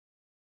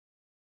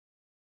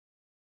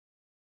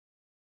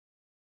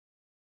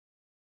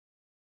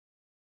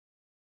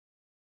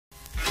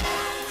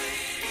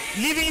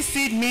Living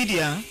Seed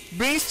Media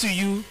brings to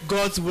you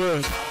God's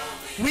Word,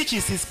 which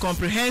is His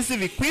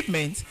comprehensive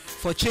equipment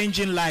for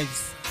changing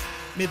lives.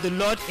 May the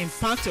Lord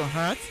impact your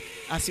heart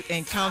as you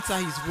encounter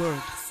His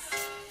Word.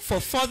 For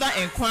further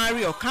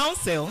inquiry or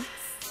counsel,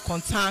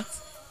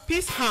 contact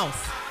Peace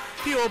House,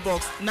 P.O.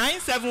 Box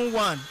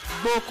 971,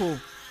 Boko,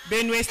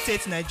 Benue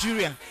State,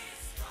 Nigeria.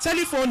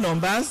 Telephone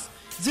numbers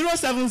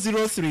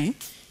 0703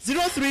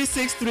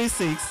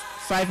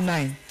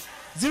 0363659,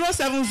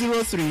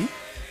 0703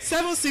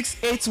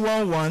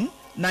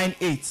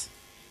 7681198.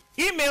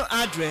 Email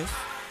address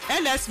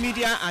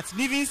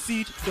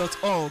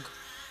lsmedia@livingseed.org,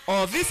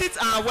 or visit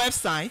our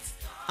website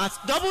at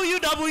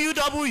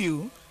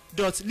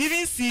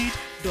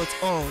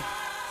www.livingseed.org.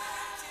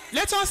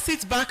 Let us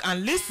sit back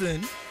and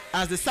listen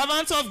as the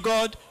servant of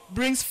God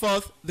brings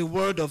forth the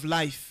word of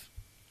life.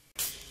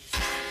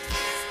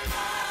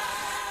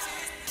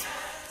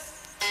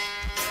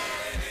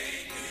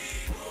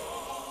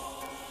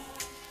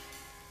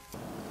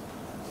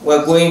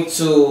 We're going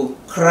to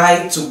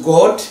cry to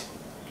God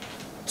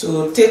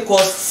to take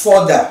us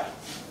further.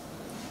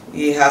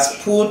 He has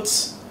put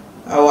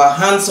our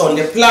hands on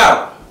the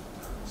plow.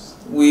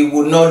 We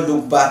will not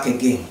look back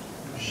again.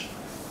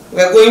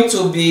 We're going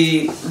to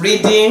be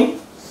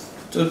reading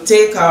to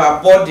take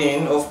our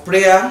burden of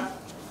prayer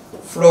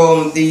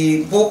from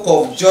the book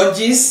of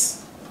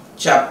Judges,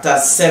 chapter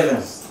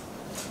 7.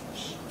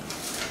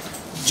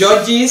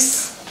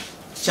 Judges,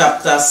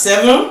 chapter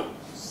 7.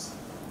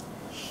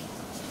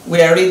 We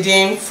are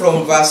reading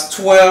from verse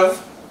 12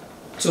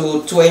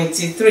 to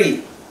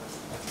 23.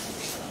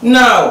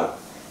 Now,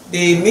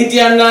 the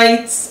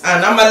Midianites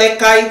and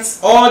Amalekites,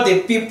 all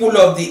the people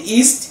of the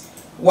east,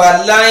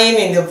 were lying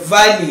in the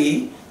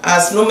valley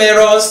as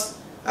numerous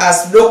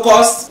as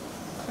locusts,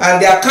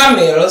 and their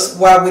camels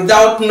were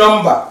without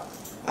number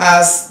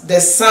as the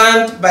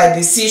sand by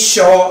the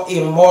seashore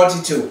in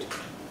multitude.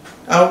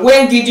 And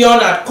when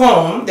Gideon had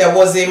come, there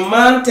was a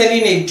man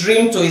telling a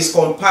dream to his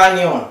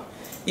companion.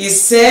 He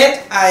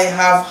said, I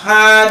have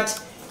had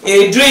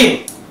a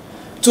dream.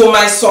 To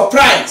my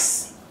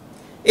surprise,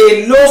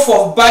 a loaf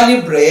of barley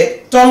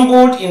bread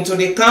tumbled into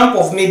the camp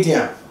of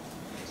Midian.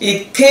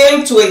 It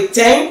came to a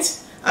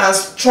tent and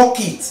struck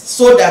it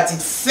so that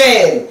it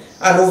fell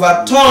and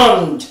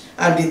overturned,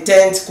 and the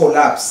tent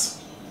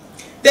collapsed.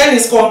 Then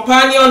his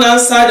companion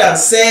answered and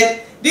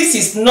said, this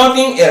is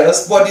nothing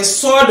else but the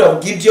sword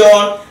of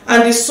Gideon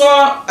and the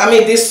son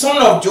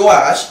of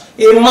Joash,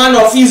 a man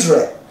of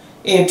Israel.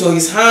 Into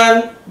his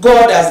hand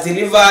God has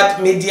delivered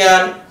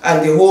Midian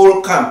and the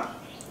whole camp.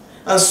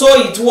 And so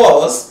it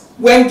was,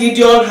 when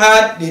Gideon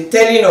heard the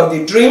telling of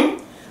the dream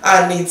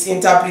and its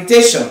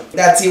interpretation,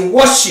 that he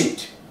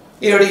worshipped.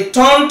 He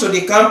returned to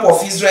the camp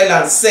of Israel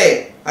and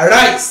said,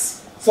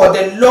 arise, for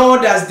the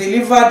Lord has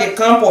delivered the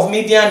camp of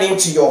Midian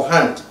into your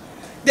hand.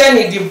 Then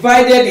he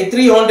divided the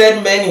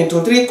 300 men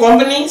into 3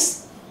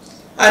 companies,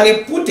 and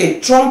he put a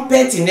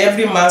trumpet in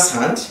every man's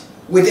hand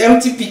with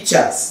empty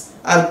pitchers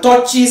and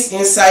torches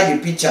inside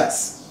the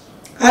pitchers.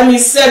 And he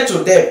said to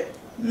them,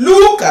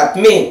 look at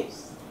me.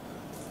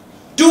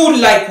 Do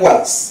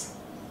likewise.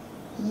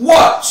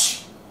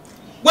 Watch.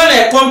 When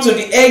I come to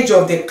the edge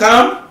of the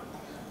camp,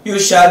 you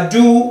shall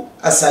do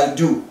as I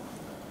do.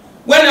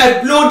 When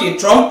I blow the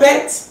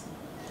trumpet,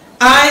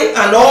 I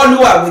and all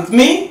who are with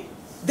me,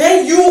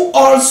 then you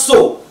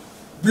also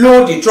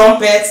blow the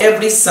trumpet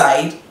every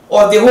side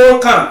of the whole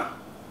camp,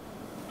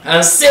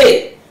 and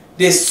say,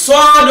 the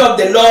sword of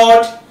the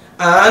Lord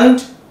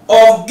and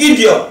of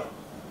Gideon.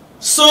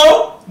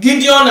 So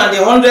Gideon and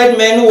the 100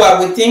 men who were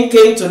with him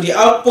came to the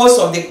outpost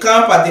of the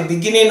camp at the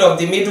beginning of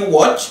the middle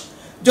watch,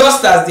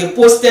 just as they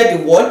posted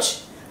the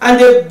watch, and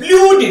they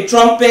blew the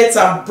trumpets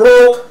and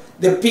broke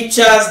the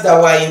pitchers that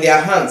were in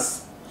their hands.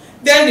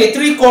 Then the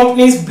 3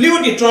 companies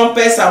blew the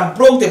trumpets and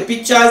broke the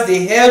pitchers.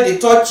 They held the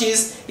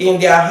torches in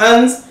their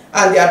hands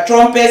and their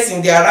trumpets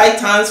in their right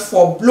hands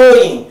for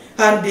blowing,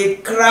 and they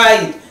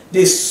cried,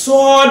 the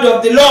sword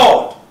of the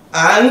Lord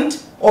and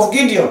of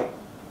Gideon.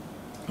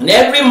 And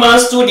every man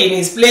stood in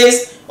his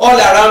place all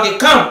around the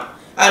camp,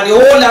 and the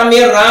whole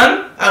army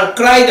ran and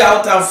cried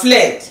out and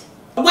fled.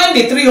 When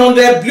the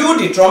 300 blew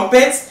the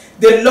trumpets,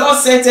 the Lord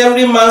sent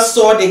every man's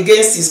sword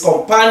against his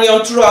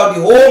companion throughout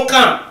the whole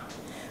camp,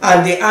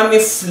 and the army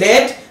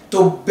fled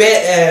to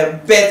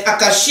Beth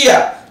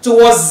Acacia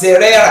towards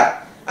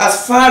Zerera,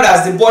 as far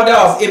as the border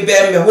of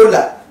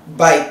Abel-Meholah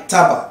by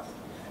Tabbath.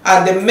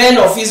 And the men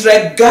of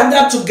Israel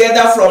gathered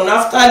together from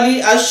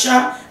Naphtali,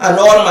 Asher, and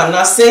all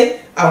Manasseh,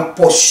 and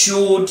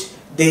pursued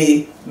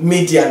the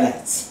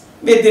Midianites.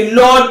 May the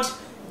Lord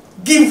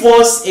give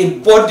us a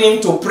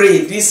burden to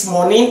pray this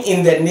morning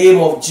in the name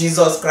of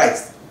Jesus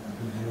Christ.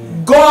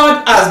 Amen.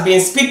 God has been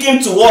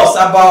speaking to us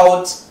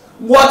about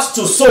what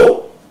to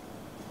sow.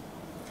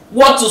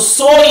 What to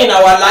sow in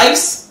our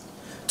lives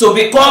to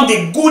become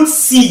the good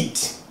seed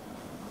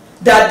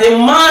that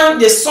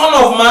the Son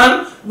of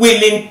Man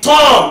will in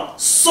turn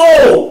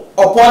sow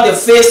upon the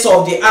face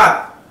of the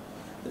earth.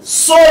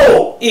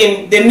 Sow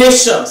in the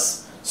nations.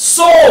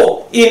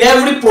 Sow in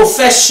every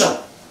profession.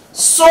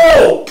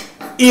 Sow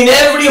in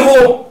every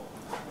home.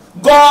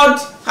 God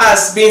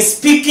has been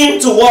speaking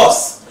to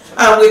us,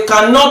 and we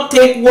cannot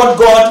take what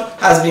God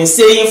has been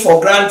saying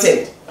for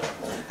granted.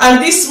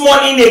 And this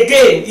morning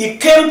again, he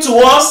came to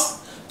us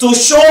to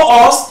show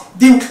us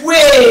the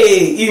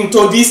way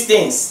into these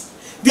things,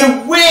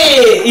 the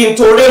way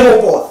into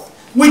Rehoboth,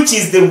 which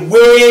is the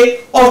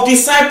way of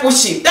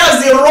discipleship.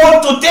 That's the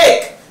road to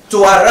take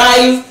to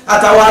arrive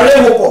at our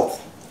Rehoboth.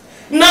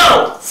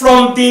 Now,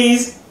 from the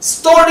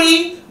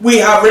story we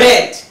have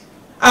read,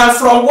 and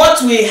from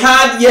what we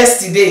had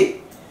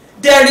yesterday,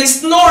 there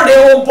is no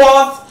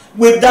Rehoboth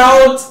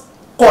without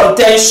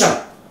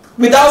contention,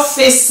 without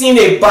facing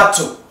a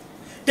battle.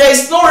 There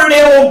is no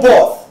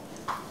Rehoboth.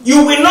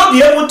 You will not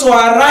be able to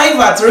arrive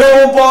at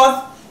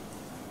Rehoboth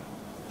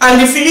and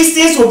the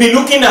Philistines will be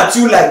looking at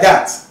you like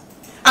that.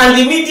 And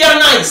the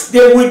Midianites,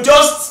 they will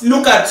just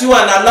look at you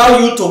and allow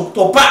you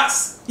to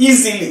pass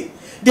easily.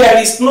 There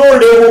is no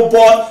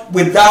Rehoboth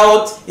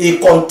without a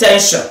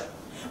contention.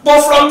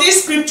 But from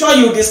this scripture,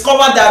 you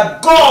discover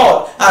that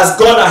God has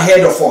gone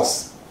ahead of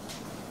us.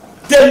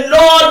 The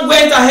Lord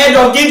went ahead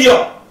of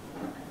Gideon.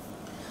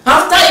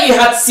 After he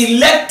had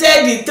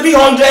selected the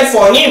 300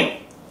 for him,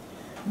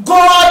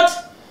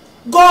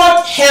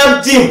 God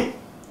helped him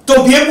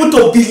to be able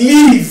to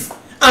believe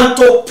and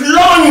to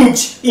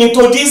plunge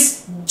into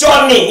this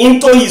journey,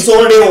 into his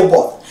own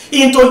Rehoboth,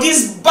 into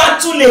this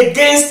battle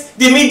against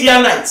the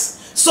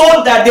Midianites,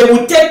 so that they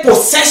would take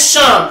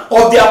possession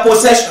of their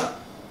possession.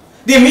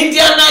 The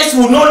Midianites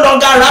will no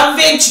longer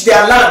ravage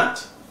their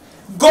land.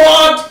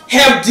 God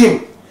helped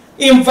him.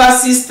 In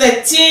verses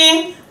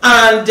 13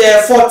 and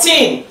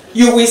 14,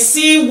 you will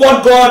see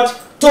what God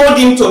told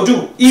him to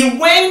do. He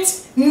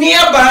went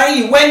nearby,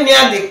 he went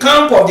near the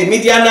camp of the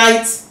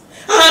Midianites,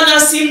 and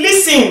as he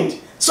listened,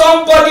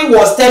 somebody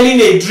was telling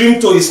a dream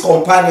to his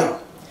companion.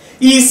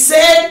 He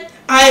said,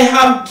 I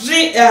have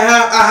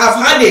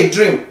had a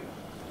dream.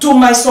 To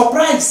my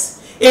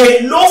surprise,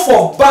 a loaf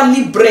of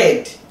barley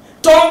bread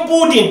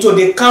tumbled into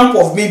the camp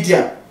of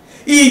Midian.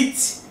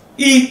 It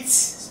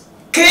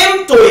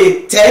came to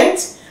a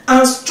tent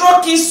and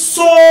struck it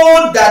so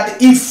that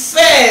it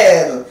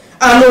fell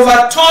and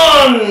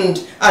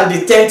overturned, and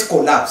the tent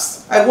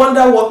collapsed. I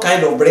wonder what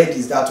kind of bread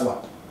is that one?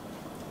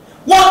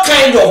 What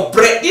kind of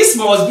bread? This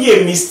must be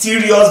a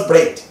mysterious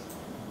bread.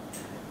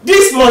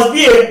 This must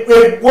be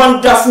a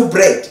wonderful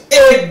bread.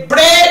 A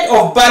bread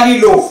of barley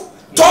loaf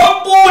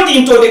tumbled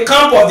into the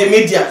camp of the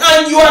Midian.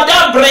 And you are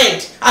that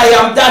bread. I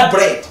am that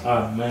bread.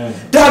 Amen.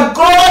 That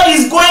God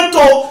is going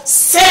to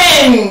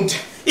send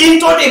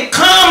into the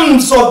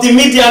camps of the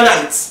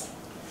Midianites.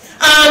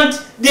 And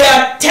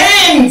their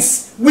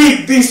tents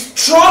will be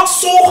struck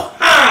so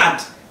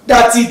hard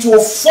that it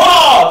will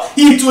fall,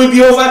 it will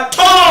be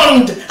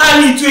overturned, and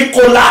it will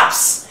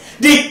collapse.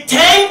 The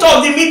tent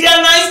of the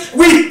Midianites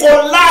will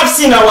collapse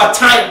in our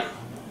time.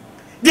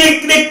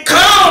 The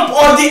camp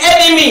of the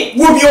enemy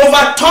will be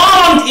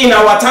overturned in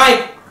our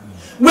time.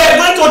 We are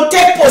going to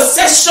take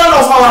possession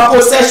of our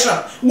possession.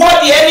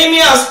 What the enemy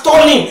has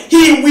stolen,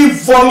 he will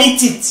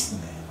vomit it.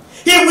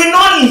 He will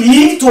not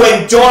live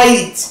to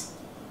enjoy it.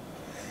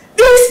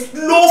 This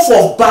loaf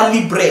of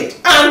barley bread,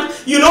 and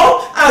you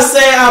know, as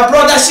our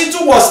brother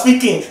Shitu was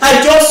speaking,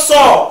 I just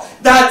saw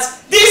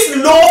that this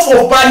loaf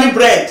of barley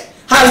bread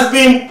has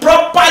been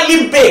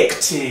properly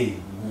baked.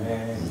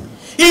 Amen.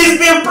 It's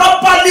been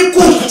properly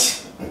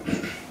cooked.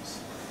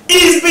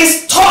 It's been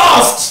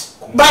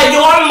stuffed by the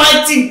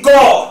Almighty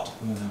God.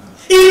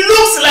 It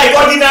looks like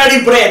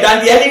ordinary bread,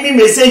 and the enemy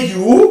may say,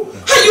 you?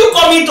 Are you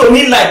coming to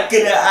me like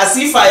as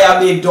if I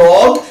am a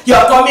dog? You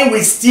are coming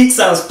with sticks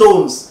and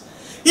stones.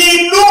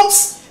 It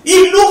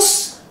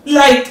looks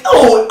like,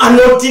 oh, an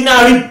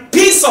ordinary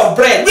piece of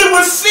bread. We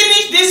will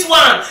finish this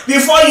one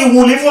before you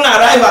will even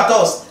arrive at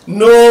us.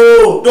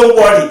 No, don't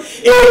worry.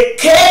 A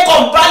cake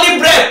of barley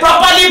bread,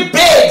 properly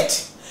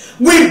baked,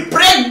 will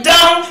break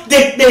down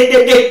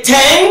the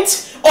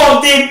tent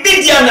of the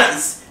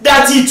Midianites,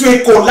 that it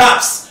will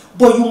collapse.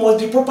 But you must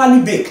be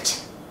properly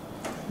baked.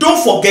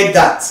 Don't forget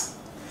that.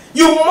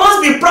 You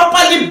must be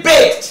properly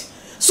baked,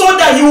 so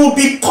that you will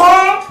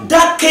become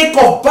that cake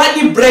of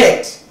barley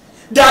bread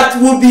that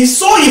will be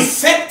so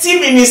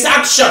effective in its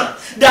action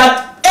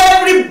that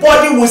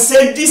everybody will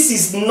say, this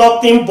is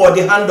nothing but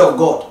the hand of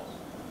God.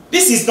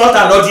 This is not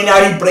an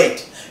ordinary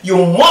bread. You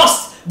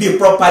must be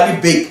properly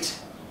baked.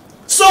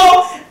 So,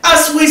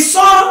 as we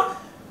saw,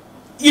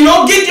 you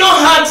know, Gideon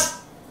had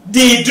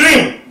the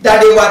dream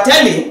that they were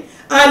telling,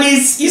 and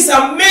it's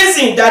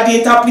amazing that the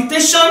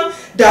interpretation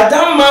that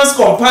man's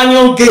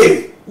companion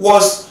gave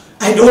was,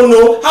 I don't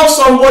know, how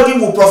somebody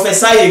will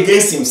prophesy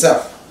against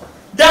himself.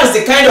 That's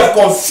the kind of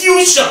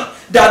confusion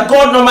that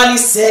God normally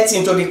sets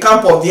into the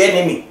camp of the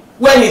enemy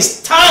when he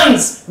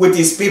stands with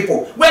his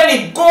people, when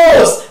he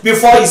goes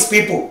before his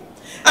people.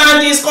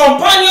 And his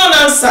companion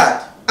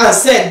answered and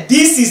said,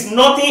 this is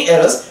nothing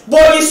else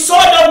but the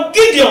sword of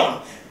Gideon,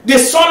 the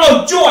son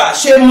of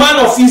Joash, a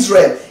man of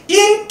Israel.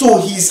 Into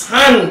his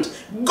hand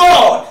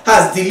God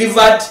has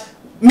delivered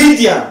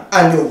Midian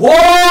and the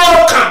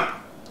whole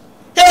camp.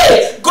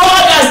 Hey,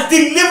 God has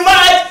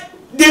delivered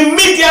the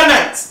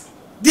Midianites,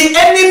 the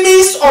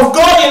enemies of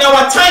God in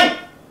our time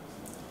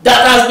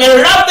that has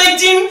been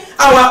ravaging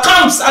our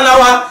camps and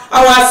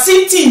our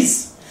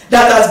cities,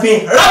 that has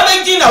been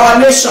ravaging our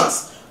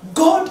nations,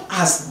 God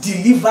has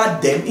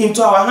delivered them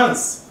into our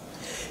hands.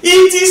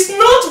 It is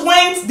not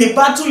when the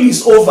battle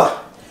is over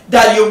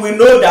that you will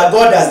know that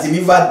God has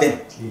delivered them.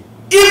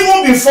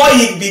 Even before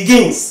it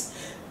begins,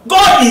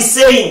 God is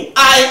saying,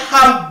 I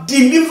have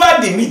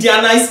delivered the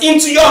Midianites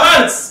into your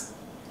hands.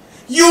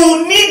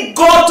 You need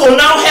God to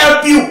now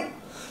help you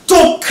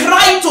to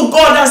cry to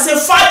God and say,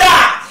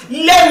 Father,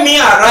 let me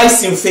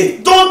arise in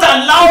faith. Don't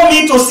allow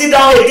me to sit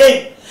down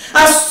again.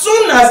 As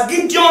soon as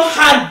Gideon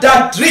had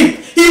that dream,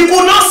 he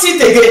could not sit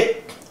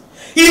again.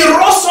 He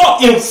rose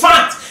up. In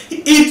fact,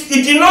 it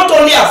did not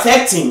only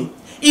affect him,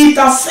 it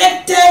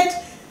affected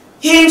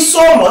him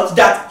so much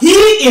that he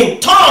in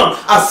turn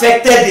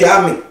affected the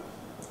army.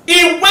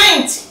 He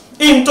went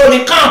into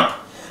the camp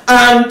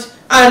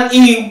and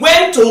he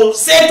went to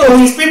say to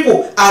his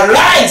people,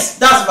 arise.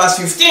 That's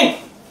verse 15.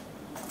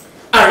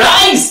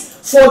 Arise,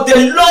 for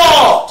the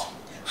Lord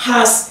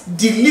has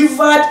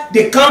delivered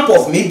the camp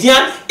of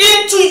Midian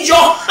into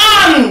your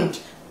hand.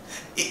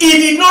 He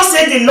did not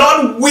say the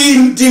Lord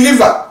will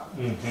deliver.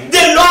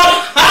 The Lord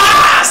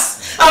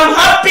has. I'm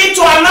happy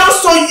to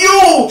announce to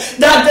you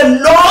that the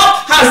Lord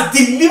has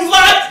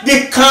delivered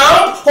the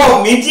camp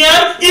of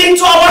Midian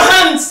into our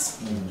hands.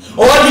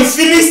 All the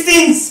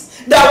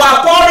Philistines that were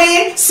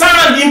pouring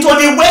sand into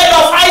the well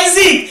of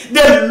Isaac,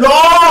 the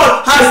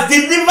Lord has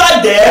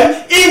delivered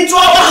them into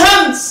our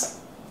hands.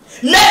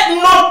 Let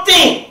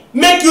nothing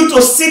make you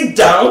to sit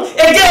down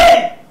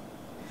again.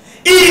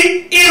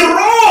 He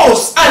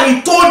rose and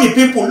he told the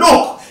people,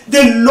 look,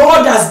 the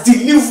Lord has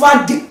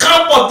delivered the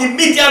camp of the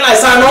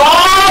Midianites and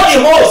all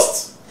the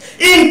hosts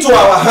into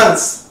our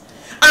hands.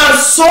 And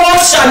so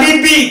shall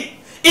it be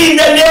in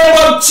the name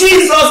of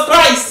Jesus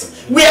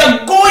Christ. We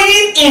are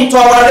going into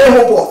our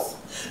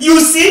Rehoboth. You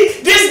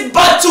see, this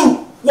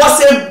battle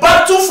was a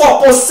battle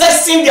for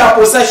possessing their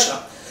possession.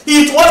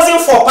 It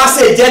wasn't for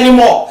passage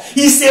anymore.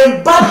 It's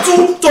a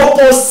battle to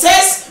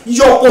possess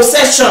your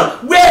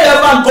possession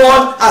wherever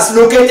God has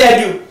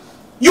located you.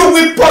 You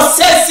will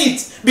possess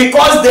it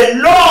because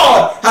the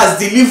Lord has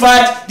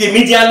delivered the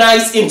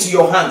Midianites into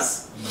your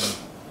hands.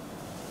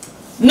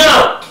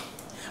 Now,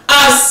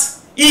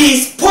 as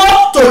he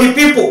spoke to the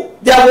people,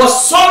 there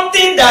was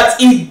something that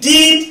he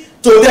did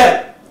to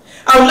them.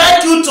 I would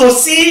like you to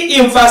see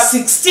in verse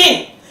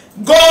 16,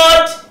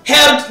 God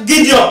helped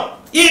Gideon.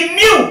 He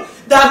knew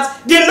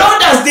that the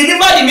Lord has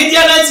delivered the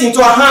Midianites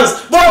into our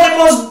hands, but we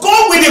must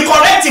go with the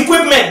correct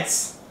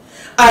equipment.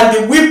 And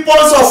the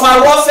weapons of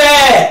our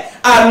warfare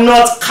are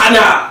not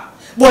carnal,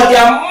 but they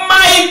are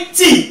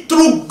mighty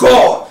through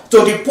God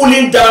to the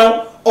pulling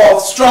down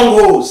of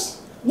strongholds.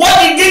 What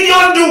did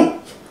Gideon do?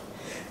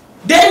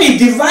 Then he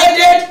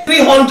divided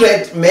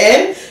 300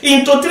 men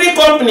into 3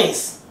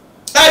 companies.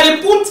 And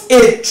he put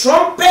a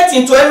trumpet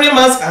into every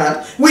man's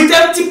hand with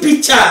empty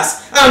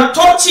pitchers and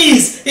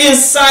torches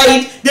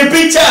inside the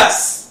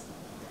pitchers.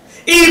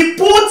 He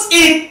put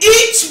in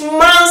each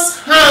man's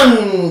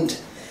hand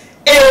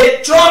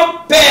a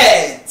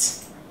trumpet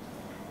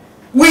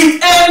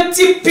with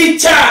empty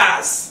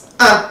pitchers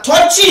and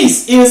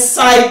torches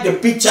inside the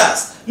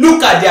pitchers.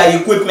 Look at their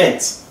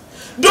equipment.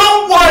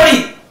 Don't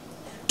worry.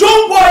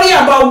 Don't worry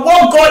about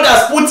what God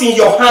has put in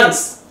your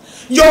hands.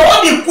 Your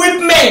own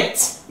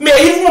equipment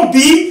may even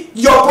be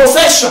your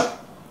profession.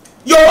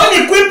 Your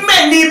own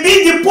equipment may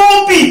be the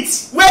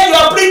pulpit where you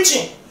are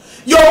preaching.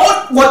 Your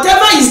own,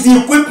 whatever is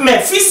the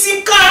equipment,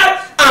 physical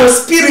and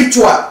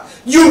spiritual,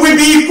 you will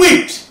be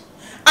equipped.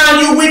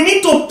 And you will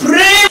need to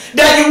pray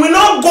that you will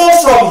not go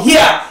from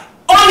here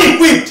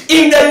unequipped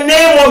in the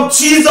name of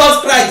Jesus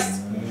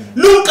Christ.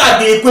 Look at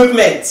the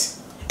equipment.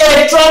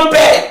 A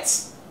trumpet,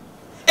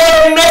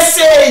 a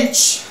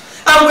message.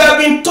 And we have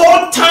been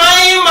told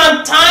time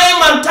and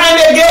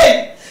time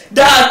again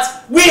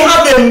that we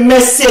have a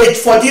message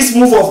for this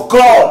move of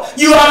God.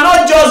 You are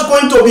not just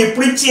going to be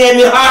preaching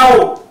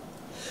anyhow.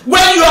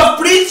 When you have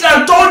preached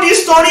and told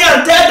this story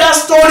and tell that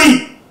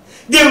story,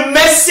 the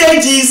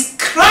message is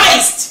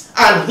Christ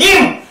and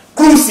Him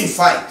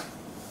crucified.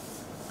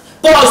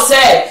 Paul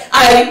said,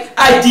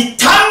 I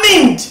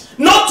determined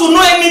not to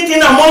know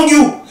anything among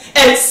you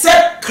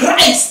except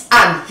Christ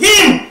and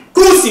Him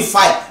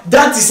crucified.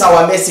 That is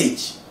our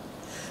message.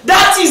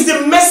 That is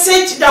the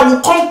message that will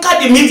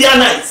conquer the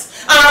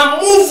Midianites and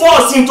move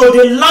us into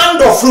the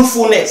land of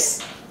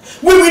fruitfulness.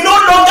 We will no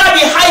longer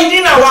be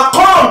hiding our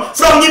corn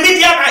from the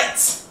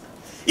Midianites.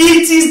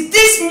 It is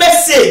this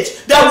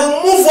message that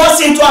will move us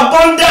into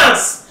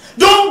abundance.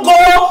 Don't go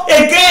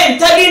again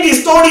telling the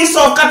stories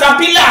of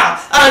caterpillar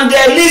and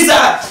the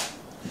lizard.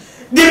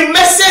 The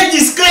message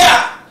is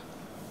clear.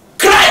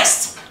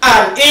 Christ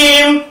and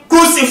Him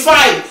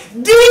crucified.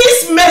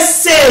 This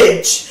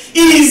message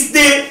is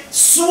the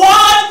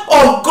sword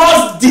of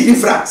God's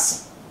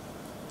deliverance.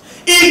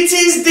 It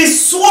is the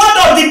sword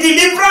of the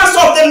deliverance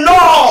of the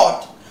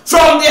Lord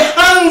from the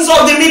hands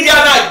of the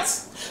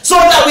Midianites, so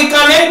that we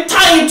can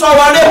enter into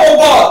our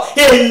Rehoboth,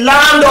 a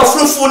land of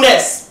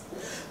fruitfulness.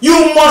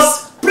 You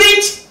must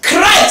preach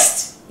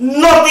Christ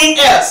Nothing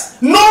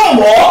else. No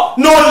more,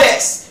 no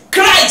less.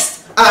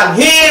 Christ and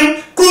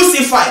him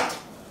crucified.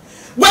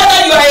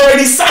 Whether you are a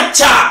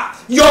researcher,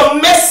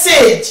 your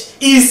message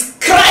is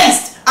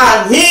Christ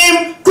and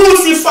him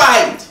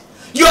crucified.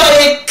 You are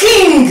a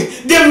king,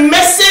 the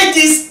message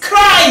is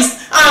Christ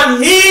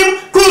and him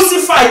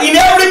crucified. In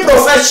every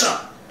profession,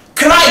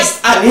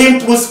 Christ and him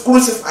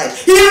crucified.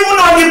 Even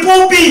on the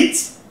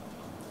pulpit.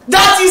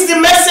 That is the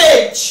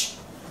message.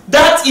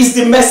 That is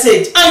the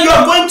message. And you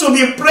are going to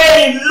be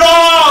praying,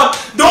 Lord,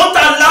 don't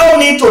allow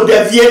me to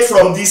deviate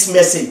from this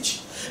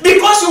message.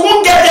 Because you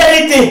won't get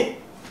anything.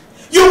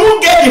 You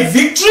won't get the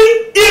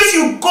victory if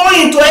you go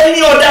into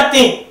any other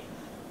thing.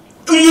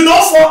 You know,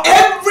 for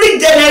every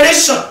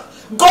generation,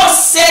 God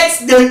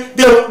sets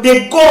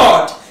the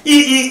God.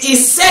 He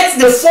sets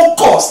the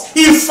focus.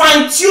 He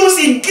fine-tunes.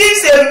 He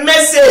gives a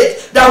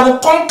message that will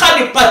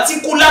conquer the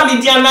particular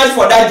Midianite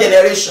for that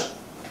generation.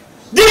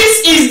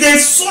 This is the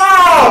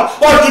song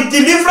or the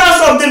deliverance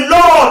of the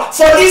Lord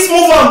for this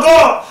move of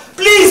God.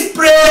 Please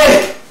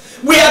pray.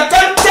 We are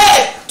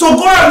tempted to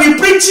go and be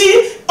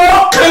preaching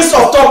all kinds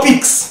of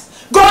topics.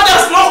 God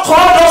has not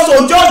called us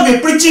to just be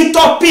preaching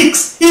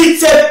topics.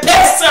 It's a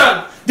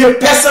person, the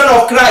person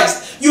of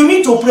Christ. You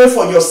need to pray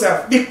for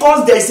yourself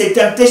because there is a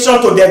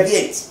temptation to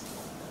deviate.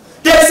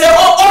 There is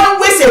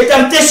always a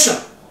temptation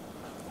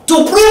to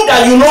prove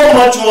that you know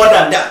much more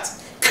than that.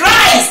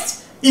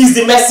 Christ is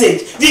the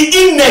message, the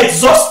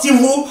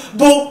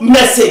inexhaustible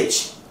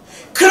message.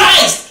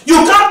 Christ, you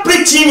can't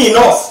preach him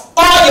enough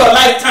all your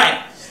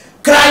lifetime.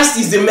 Christ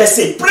is the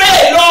message.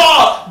 Pray,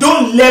 Lord,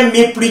 don't let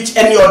me preach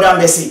any other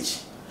message.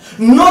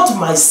 Not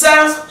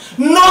myself,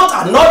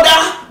 not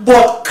another,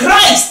 but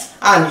Christ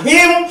and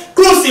him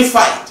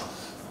crucified.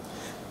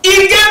 He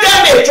gave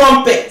them a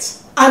trumpet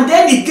and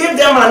then he gave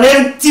them an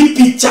empty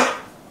pitcher.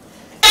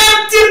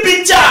 Empty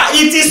pitcher.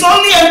 It is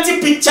only empty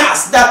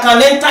pitchers that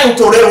can enter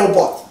into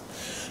Rehoboth.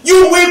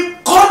 You will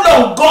call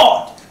on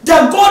God,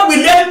 that God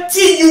will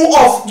empty you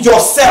of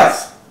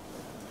yourself.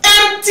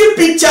 Empty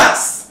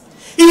pitchers.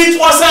 It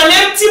was an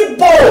empty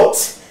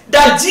boat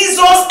that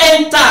Jesus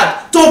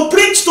entered to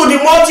preach to the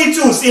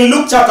multitudes in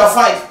Luke chapter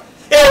 5.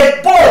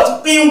 A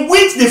boat in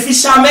which the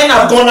fishermen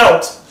have gone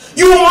out.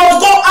 You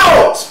must go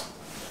out.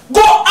 Go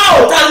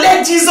out and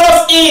let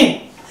Jesus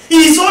in.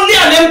 It is only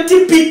an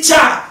empty pitcher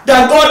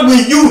that God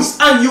will use,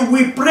 and you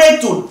will pray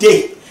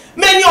today.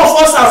 Many of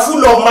us are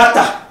full of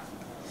matter.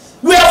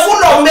 We are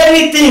full of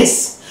many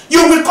things.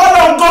 You will call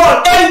on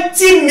God,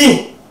 empty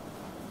me.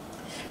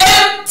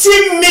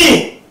 Empty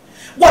me.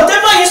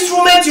 Whatever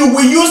instrument you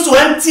will use to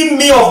empty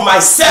me of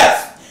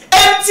myself,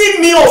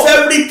 empty me of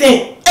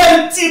everything.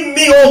 Empty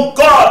me, oh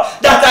God,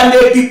 that I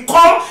may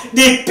become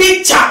the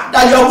pitcher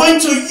that you are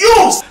going to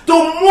use to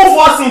move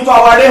us into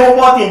our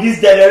Rehoboth in this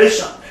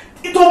generation.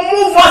 To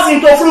move us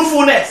into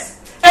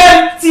fruitfulness.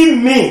 Empty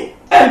me.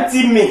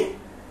 Empty me.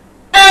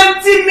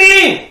 Empty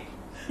me.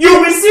 You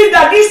will see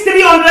that these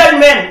 300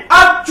 men,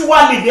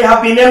 actually they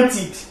have been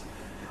emptied.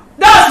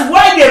 That's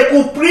why they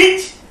could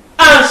preach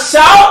and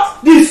shout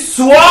the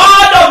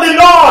sword of the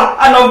Lord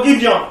and of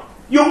Gideon.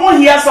 You won't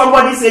hear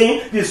somebody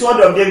saying the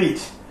sword of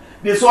David,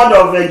 the sword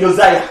of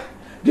Josiah,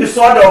 the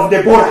sword of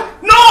Deborah.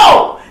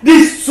 No!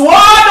 The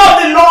sword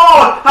of the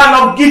Lord and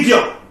of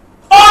Gideon.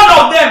 All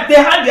of them, they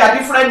had their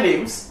different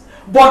names.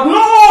 But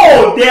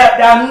no, they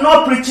are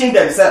not preaching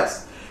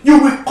themselves. You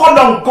will call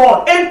on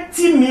God,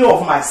 empty me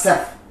of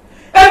myself.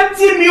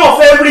 Empty me of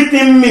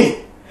everything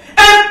me.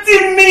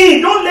 Empty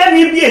me. Don't let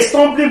me be a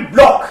stumbling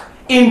block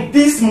in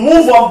this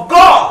move of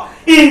God.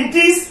 In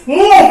this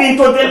move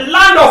into the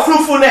land of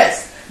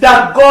fruitfulness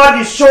that God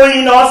is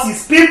showing us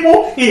his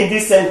people in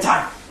this end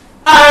time.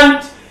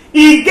 And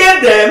he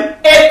gave them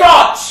a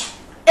torch,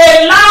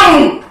 a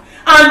lamp.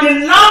 And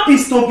the lamp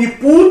is to be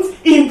put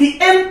in the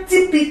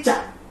empty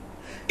pitcher.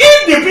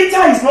 If the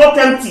pitcher is not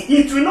empty,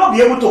 it will not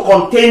be able to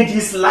contain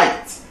this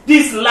light,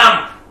 this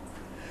lamp.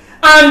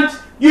 And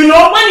you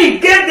know, when he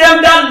gave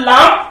them that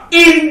lamp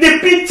in the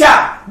pitcher,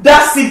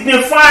 that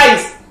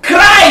signifies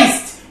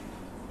Christ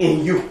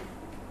in you.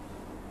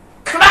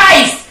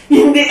 Christ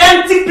in the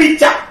empty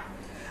pitcher.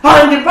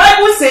 And the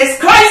Bible says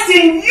Christ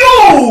in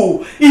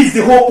you is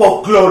the hope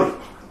of glory.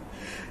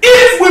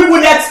 If we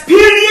would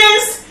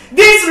experience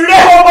this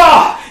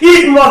Rehoboth,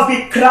 it must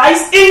be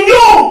Christ in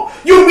you.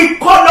 You will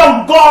call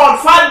on God,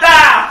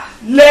 Father,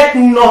 let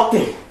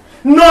nothing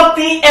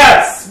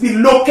else be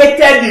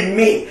located in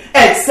me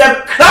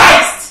except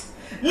Christ.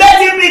 Let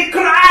it be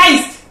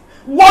Christ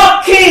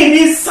walking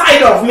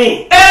inside of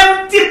me.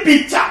 Empty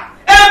pitcher.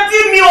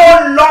 Empty me,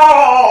 oh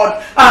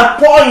Lord, and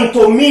pour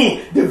into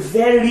me the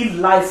very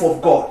life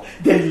of God.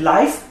 The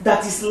life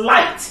that is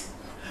light.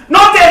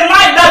 Not a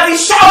life that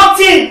is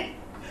shouting.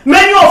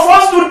 Many of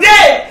us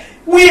today,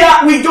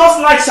 we just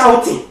like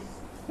shouting.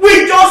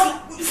 We just,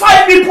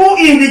 5 people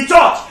in the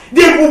church,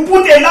 they will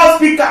put a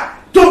loudspeaker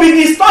to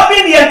be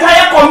disturbing the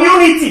entire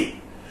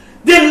community.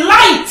 The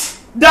light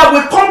that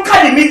will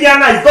conquer the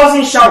Midianites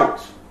doesn't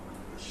shout.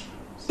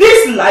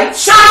 This light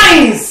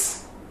shines.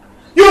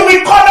 You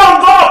will call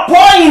on God,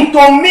 pour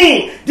into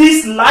me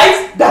this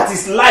life that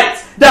is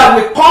light, that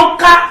will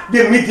conquer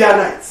the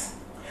Midianites.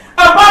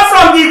 Apart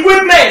from the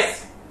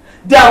equipment,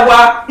 there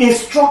were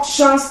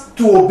instructions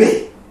to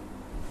obey.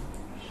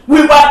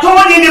 We were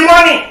told in the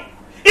morning,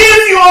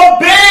 if you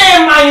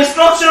obey my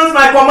instructions,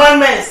 my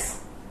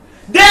commandments,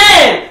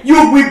 then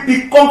you will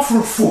become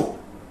fruitful.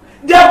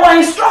 There were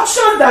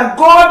instructions that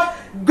God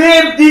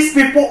gave these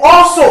people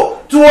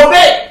also to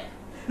obey.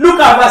 Look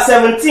at verse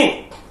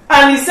 17.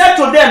 And he said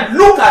to them,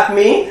 look at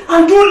me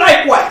and do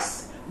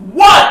likewise.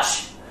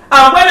 Watch.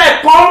 And when I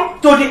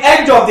come to the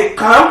edge of the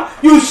camp,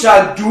 you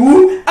shall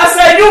do as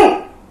I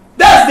do.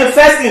 That's the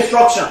first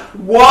instruction.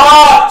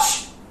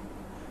 Watch.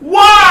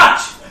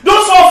 Watch.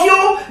 Those of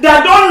you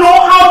that don't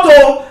know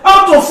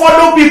how to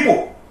follow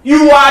people,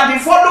 you are the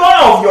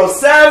follower of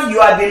yourself, you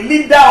are the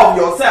leader of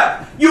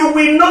yourself. You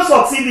will not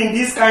succeed in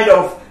this kind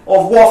of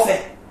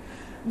warfare.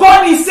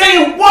 God is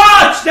saying,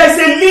 watch. There's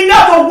a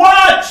leader to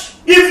watch.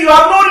 If you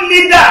are no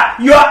leader,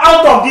 you are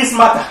out of this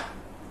matter.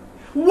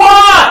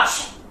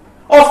 Watch.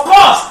 Of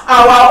course,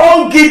 our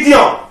own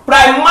Gideon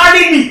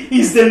primarily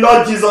is the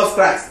Lord Jesus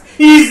Christ.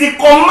 He is the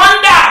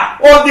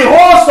commander of the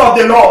host of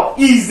the Lord.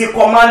 He is the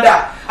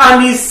commander.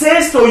 And he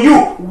says to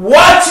you,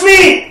 watch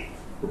me.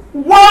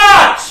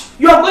 Watch.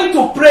 You are going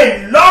to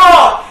pray,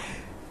 Lord,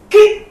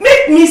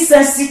 make me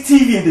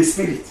sensitive in the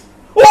spirit.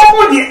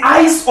 Open the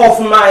eyes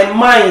of my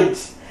mind.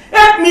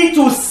 Help me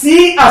to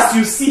see as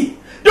you see.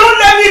 Don't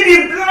let me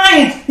be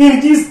blind in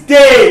this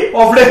day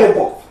of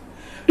Rehoboth.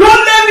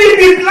 Don't let me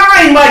be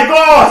blind, my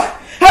God.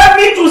 Help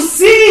me to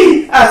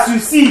see as you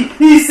see.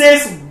 He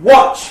says,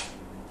 watch.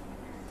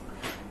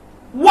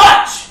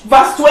 Watch.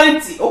 Verse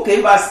 20.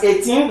 Okay, verse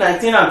 18,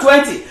 19, and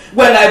 20.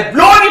 When I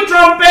blow the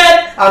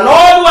trumpet and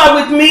all who are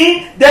with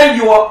me, then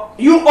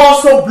you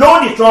also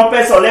blow the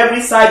trumpets on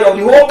every side of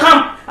the whole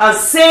camp and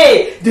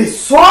say, the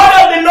sword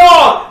of the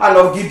Lord and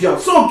of Gideon.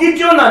 So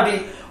Gideon and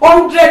the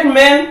 100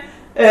 men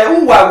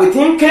who were with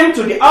him came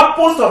to the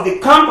outpost of the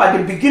camp at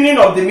the beginning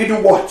of the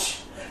middle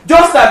watch,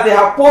 just as they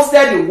had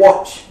posted the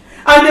watch.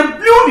 And they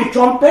blew the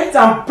trumpet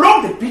and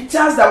broke the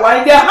pitchers that were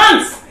in their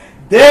hands.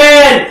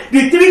 Then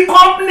the three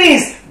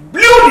companies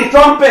blew the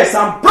trumpets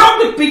and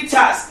broke the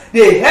pitchers.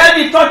 They held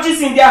the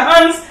torches in their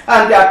hands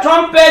and their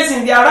trumpets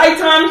in their right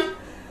hand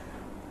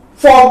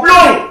for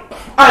blowing.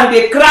 And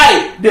they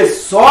cried, the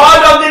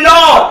sword of the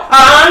Lord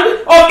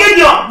and of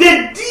Gideon.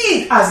 They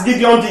did as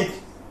Gideon did.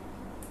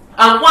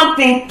 And one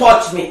thing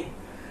touched me.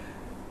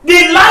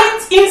 The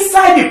light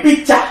inside the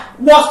picture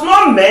was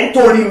not meant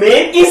to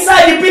remain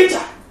inside the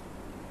picture.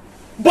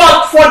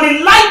 But for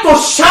the light to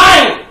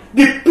shine,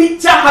 the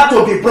picture had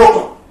to be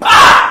broken.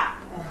 Ah!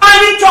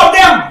 And each of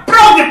them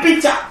broke the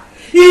picture.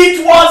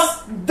 It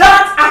was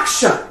that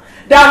action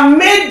that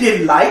made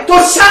the light to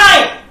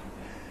shine.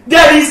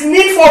 There is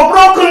need for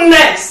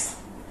brokenness.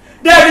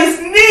 There is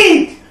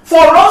need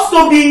for us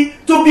to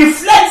be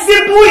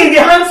flexible in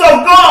the hands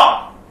of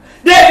God.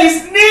 There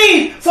is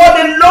need for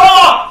the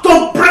Lord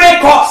to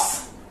break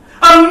us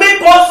and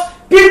make us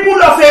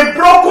people of a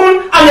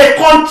broken and a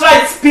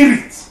contrite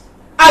spirit.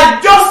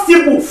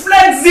 Adjustable,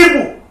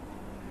 flexible,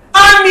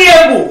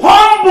 amiable,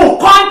 humble,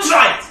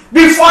 contrite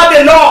before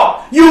the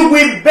Lord. You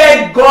will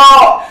beg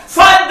God,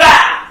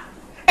 Father,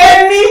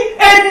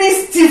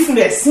 any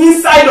stiffness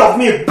inside of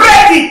me,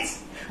 break it.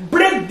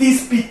 Break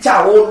this picture,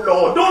 oh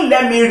Lord. Don't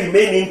let me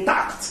remain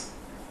intact.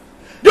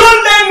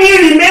 Don't let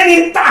me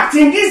remain intact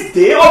in this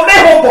day of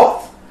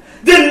Rehoboth.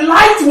 The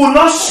light will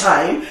not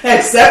shine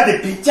except the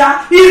picture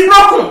is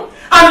broken.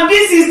 And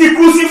this is the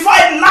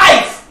crucified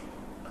life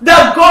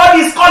that God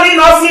is calling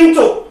us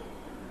into.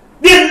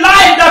 The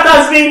life that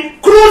has been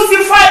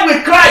crucified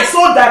with Christ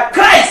so that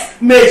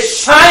Christ may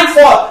shine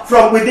forth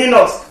from within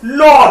us.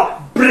 Lord,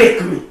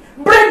 break me.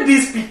 Break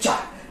this picture.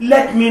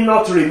 Let me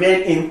not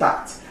remain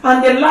intact.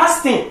 And the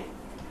last thing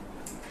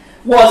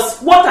was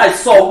what I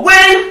saw.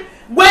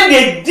 When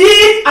they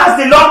did as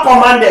the Lord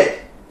commanded,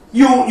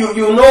 you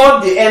know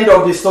the end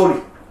of the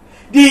story.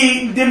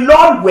 The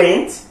Lord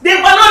went. They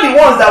were not the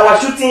ones that were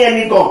shooting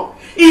any gun.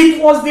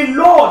 It was the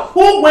Lord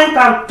who went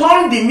and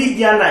turned the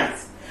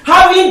Midianites,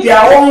 having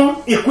their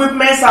own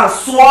equipments and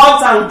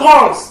swords and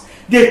guns.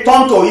 They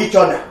turned to each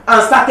other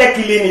and started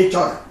killing each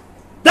other.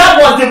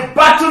 That was the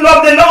battle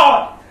of the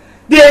Lord.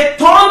 They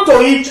turned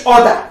to each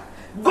other.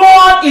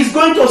 God is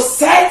going to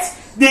set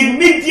the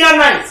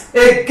Midianites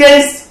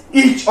against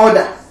each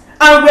other.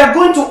 And we are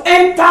going to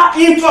enter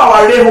into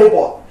our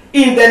Rehoboth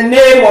in the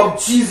name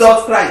of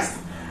Jesus Christ.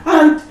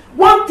 And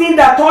one thing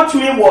that touched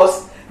me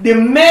was the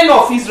men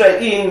of Israel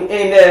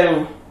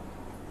in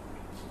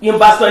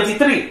verse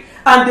 23.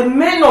 And the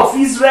men of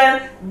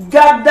Israel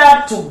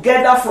gathered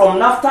together from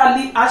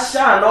Naphtali, Asher,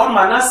 and all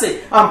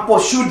Manasseh and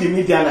pursued the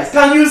Midianites.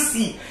 Can you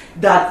see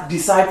that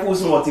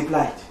disciples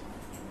multiplied?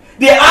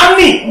 The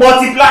army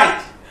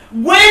multiplied.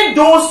 When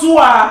those who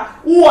are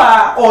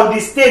on the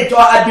stage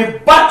or at the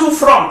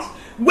battlefront,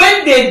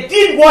 when they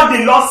did what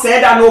the Lord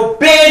said and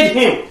obeyed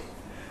him,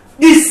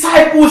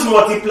 disciples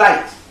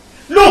multiplied.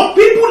 Look,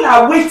 people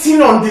are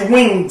waiting on the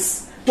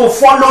wings to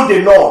follow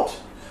the Lord.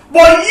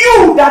 But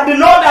you that the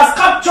Lord has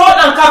captured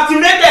and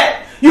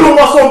captivated, you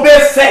must obey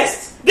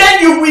first.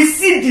 then you will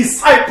see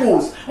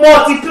disciples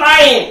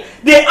multiplying.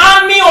 The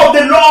army of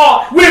the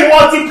Lord will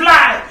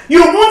multiply.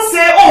 You won't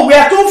say, oh, we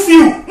are too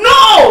few.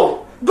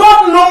 No!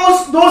 God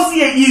knows those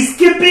He is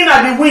keeping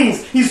at the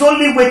wings. He's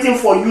only waiting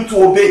for you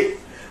to obey.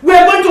 We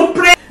are going to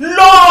pray,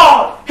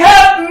 Lord,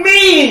 help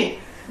me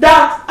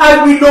that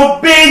I will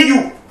obey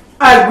you.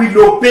 I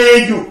will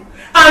obey you.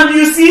 And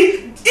you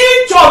see,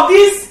 each of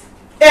these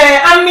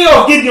army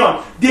of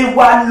Gideon, they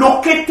were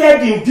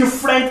located in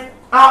different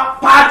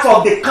parts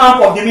of the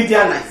camp of the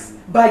Midianites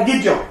by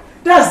Gideon.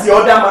 That's the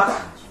other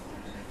matter.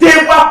 They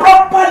were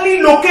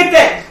properly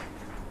located.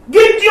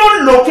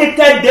 Gideon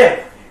located them.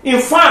 In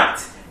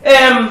fact,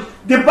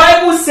 the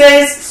Bible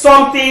says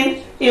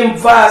something in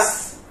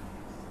verse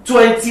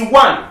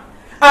 21.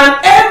 And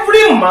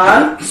every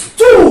man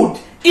stood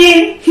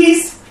in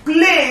his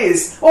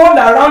place all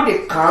around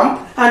the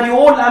camp, and the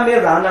whole army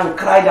ran and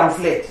cried and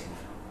fled.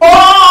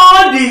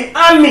 All the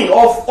army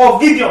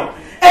of Gideon,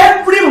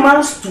 every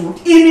man stood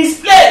in his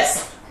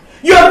place.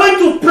 You are going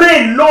to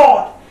pray,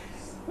 Lord,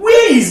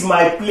 where is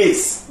my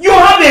place? You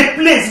have a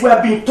place, we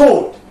have been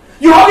told.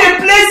 You have a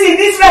place in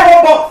this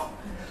Rehoboth.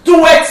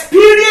 To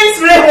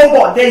experience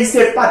Rehoboth, there is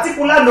a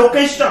particular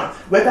location,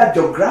 whether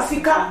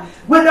geographical,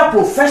 whether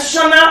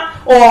professional,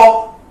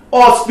 or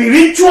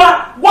spiritual,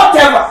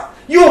 whatever.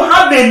 You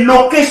have a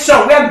location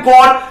where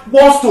God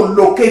wants to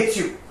locate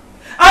you.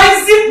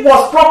 Isaac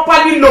was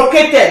properly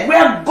located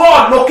where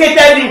God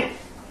located him.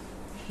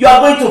 You are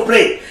going to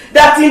pray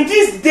that in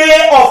this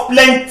day of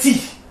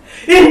plenty,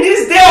 in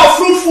this day of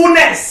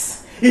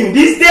fruitfulness, in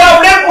this day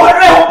of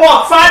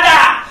Rehoboth,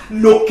 Father,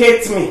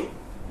 locate me.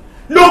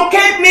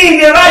 Locate me in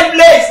the right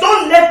place.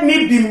 Don't let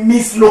me be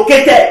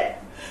mislocated.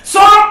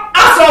 Some,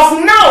 as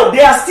of now,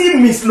 they are still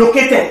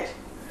mislocated.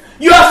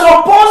 You are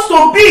supposed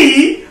to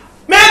be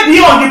maybe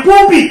on the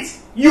pulpit.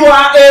 You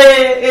are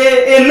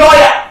a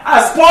lawyer,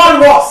 as Paul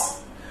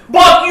was.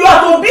 But you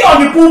are to be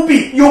on the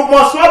pulpit. You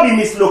must not be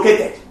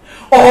mislocated.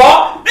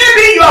 Or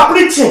maybe you are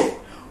preaching.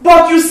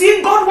 But you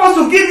see, God wants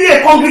to give you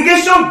a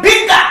congregation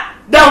bigger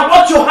than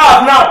what you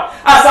have now.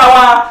 As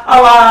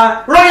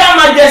our Royal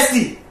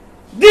Majesty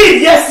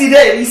did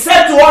yesterday. He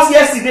said to us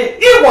yesterday,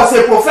 he was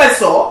a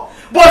professor.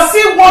 But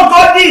see what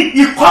God did.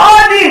 He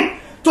called him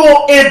to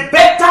a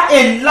better,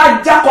 a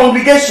larger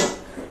congregation.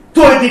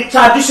 To the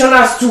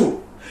traditional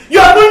school. You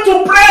are going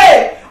to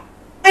pray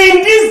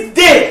in this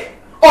day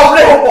of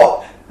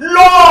Rehoboth.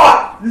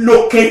 Lord,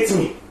 locate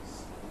me.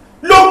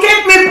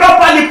 Locate me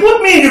properly.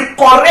 Put me in the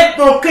correct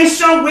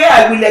location where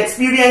I will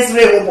experience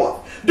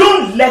Rehoboth.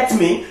 Don't let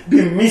me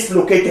be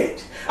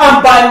mislocated.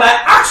 And by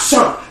my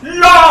action,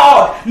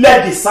 Lord,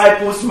 let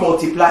disciples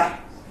multiply.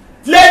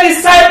 Let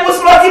disciples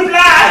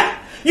multiply.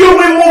 You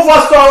will move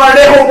us to our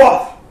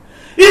Rehoboth.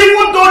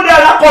 Even though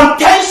there are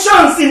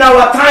contentions in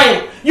our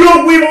time, you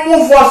will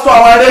move us to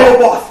our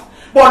Rehoboth.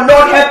 But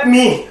Lord, help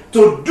me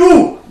to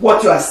do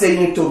what you are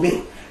saying to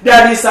me.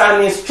 There is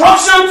an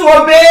instruction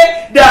to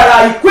obey. There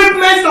are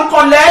equipment to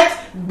collect.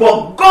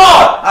 But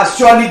God has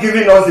surely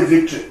given us the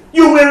victory.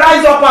 You will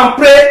rise up and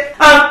pray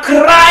and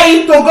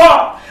cry to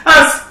God.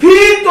 And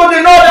speak to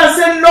the Lord and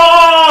say,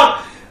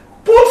 Lord,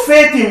 put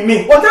faith in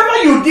me.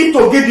 Whatever you did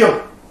to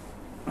Gideon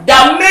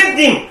that made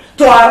him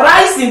to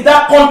arise in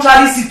that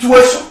contrary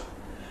situation.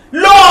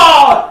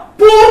 Lord,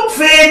 put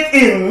faith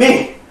in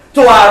me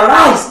to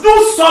arise.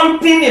 Do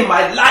something in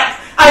my life.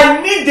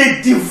 I need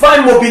a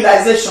divine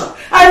mobilization.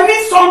 I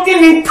need something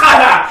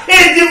internal, a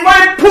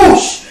divine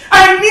push.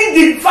 I need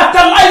the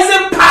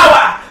fertilizing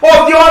power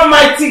of the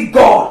Almighty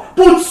God.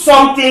 Put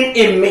something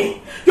in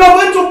me. You're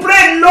going to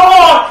pray,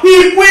 Lord,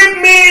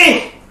 equip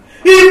me.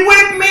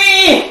 Equip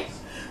me.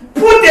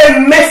 Put a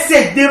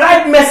message, the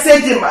right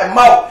message in my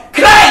mouth.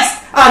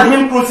 Christ and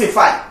Him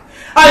crucified.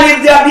 And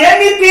if there be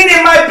anything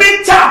in my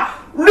picture,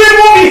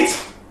 remove it.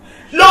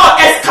 Lord,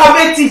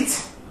 excavate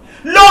it.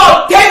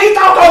 Lord, take it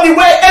out of the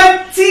way.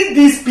 Empty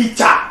this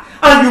picture.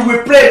 And you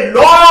will pray,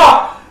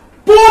 Lord,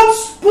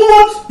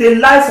 put the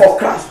life of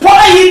Christ. Pour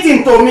it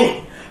into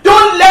me.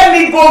 Don't let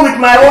me go with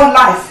my own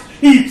life.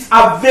 It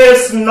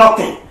avails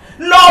nothing.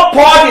 Lord,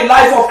 pour the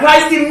life of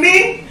Christ in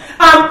me.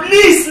 And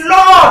please,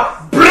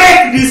 Lord,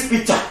 break this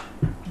picture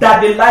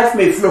that the life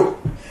may flow.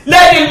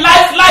 Let the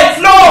life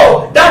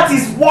flow. That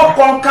is what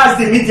conquers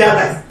the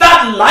Midianites.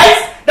 That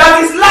life,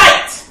 that is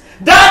light.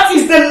 That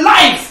is the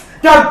life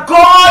that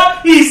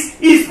God is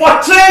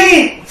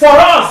portraying for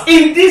us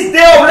in this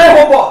day of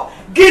Rehoboth.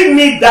 Give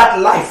me that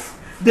life,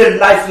 the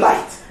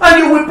light. And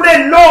you will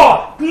pray,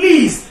 Lord,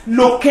 please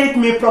locate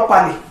me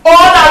properly.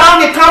 All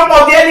around the camp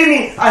of the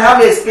enemy, I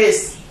have a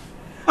space.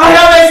 I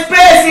have a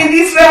space in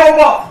this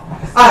Rehoboth.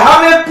 I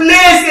have a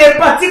place, a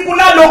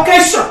particular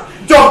location,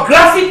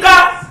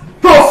 geographical,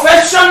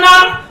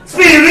 professional,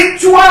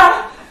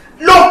 spiritual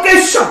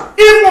location,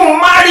 even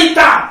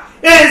marital,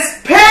 a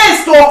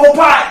space to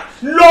occupy.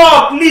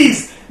 Lord,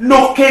 please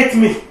locate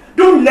me.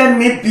 Don't let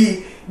me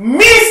be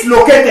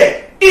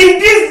mislocated. In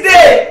this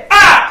day,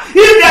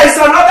 if there is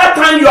another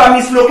time you are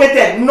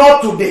mislocated,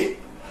 not today.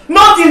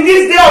 Not in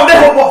this day of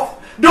Rehoboth.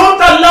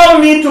 Don't allow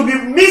me to be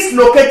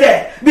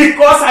mislocated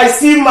because I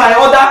see my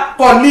other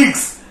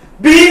colleagues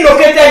being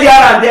located here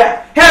and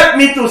there. Help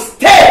me to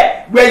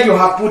stay where you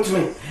have put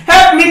me.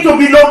 Help me to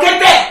be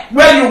located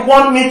where you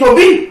want me to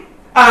be.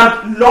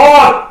 And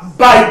Lord,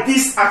 by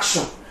this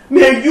action,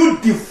 may you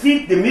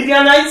defeat the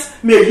Midianites.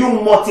 May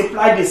you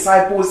multiply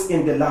disciples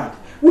in the land.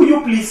 Will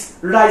you please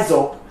rise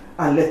up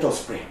and let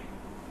us pray?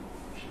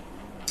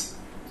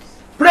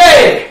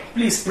 Pray.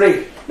 Please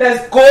pray.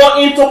 Let's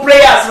go into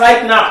prayers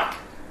right now.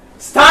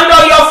 Stand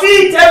on your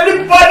feet,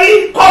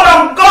 everybody. Call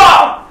on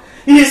God.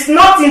 He is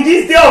not in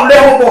this day of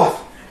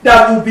Rehoboth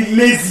that will be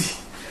lazy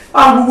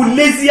and we will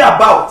lazy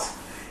about.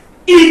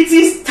 It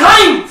is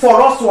time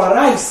for us to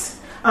arise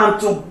and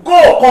to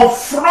go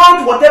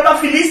confront whatever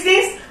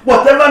Philistines,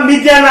 whatever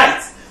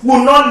Midianites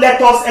will not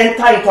let us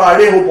enter into our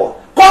Rehoboth.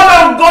 Call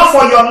on God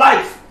for your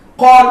life.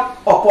 Call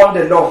upon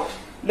the Lord.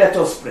 Let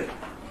us pray.